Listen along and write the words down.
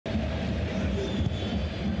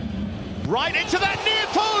Right into that near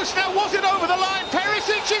post. Now, was it over the line?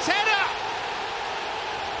 Perisic's header.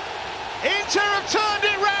 Inter have turned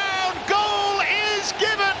it round. Goal is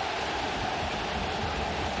given.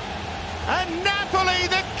 And Napoli,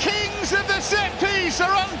 the kings of the set piece,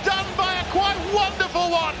 are undone by a quite wonderful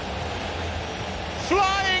one.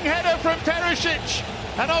 Flying header from Perisic,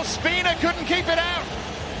 and Ospina couldn't keep it out.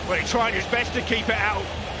 Well, he tried his best to keep it out.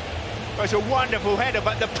 It was a wonderful header,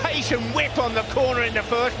 but the pace and whip on the corner in the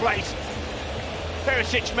first place.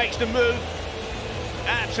 Perisic makes the move.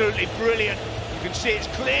 Absolutely brilliant. You can see it's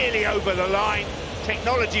clearly over the line.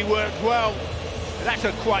 Technology worked well. That's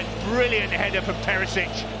a quite brilliant header from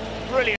Perisic. Brilliant.